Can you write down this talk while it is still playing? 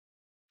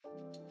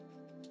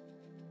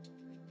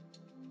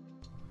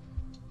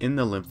In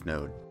the lymph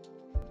node,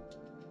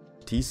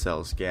 T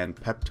cells scan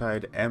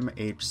peptide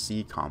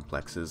MHC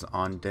complexes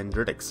on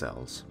dendritic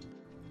cells.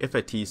 If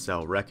a T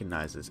cell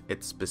recognizes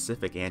its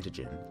specific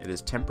antigen, it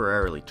is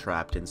temporarily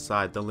trapped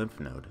inside the lymph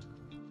node.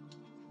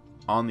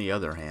 On the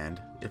other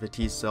hand, if a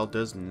T cell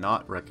does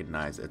not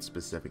recognize its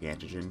specific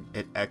antigen,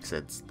 it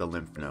exits the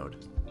lymph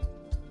node.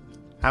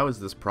 How is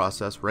this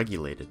process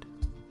regulated?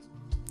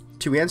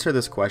 To answer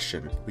this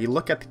question, we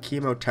look at the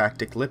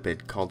chemotactic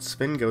lipid called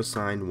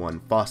sphingosine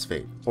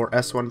 1-phosphate, or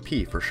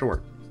S1P for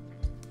short.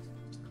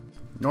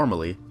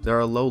 Normally, there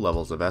are low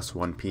levels of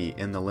S1P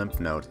in the lymph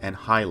node and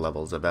high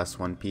levels of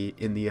S1P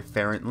in the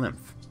efferent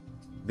lymph.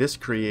 This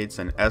creates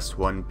an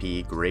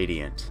S1P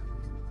gradient.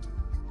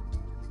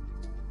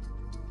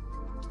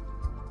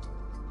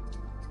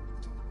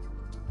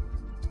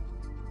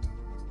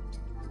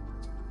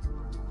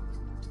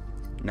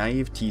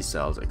 Naive T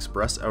cells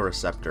express a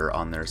receptor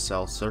on their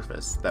cell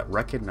surface that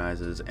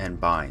recognizes and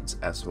binds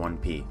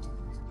S1P.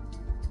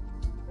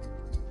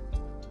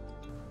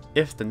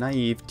 If the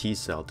naive T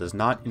cell does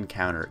not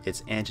encounter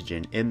its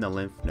antigen in the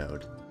lymph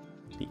node,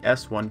 the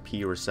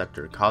S1P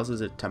receptor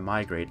causes it to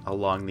migrate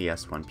along the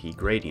S1P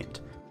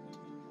gradient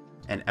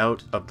and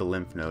out of the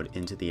lymph node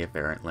into the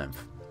efferent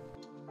lymph.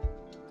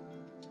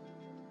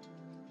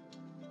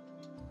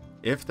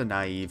 If the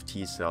naive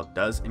T cell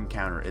does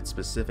encounter its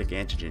specific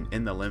antigen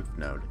in the lymph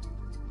node,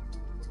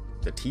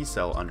 the T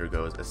cell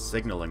undergoes a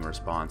signaling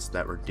response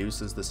that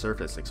reduces the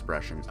surface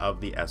expression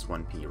of the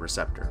S1P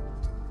receptor.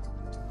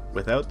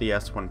 Without the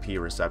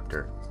S1P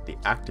receptor, the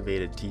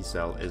activated T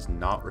cell is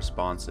not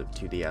responsive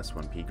to the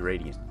S1P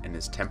gradient and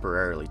is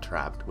temporarily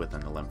trapped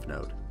within the lymph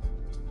node.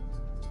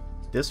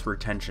 This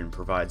retention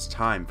provides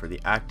time for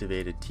the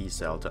activated T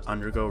cell to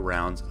undergo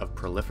rounds of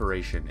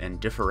proliferation and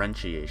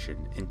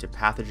differentiation into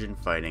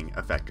pathogen-fighting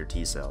effector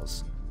T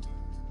cells.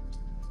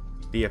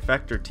 The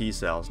effector T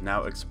cells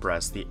now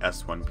express the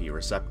S1P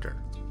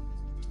receptor,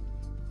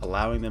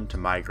 allowing them to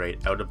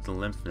migrate out of the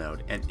lymph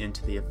node and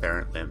into the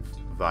efferent lymph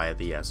via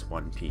the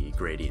S1P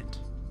gradient.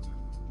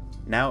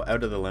 Now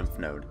out of the lymph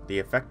node,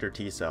 the effector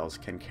T cells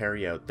can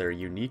carry out their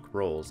unique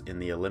roles in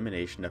the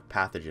elimination of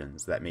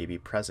pathogens that may be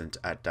present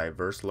at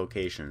diverse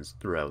locations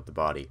throughout the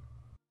body.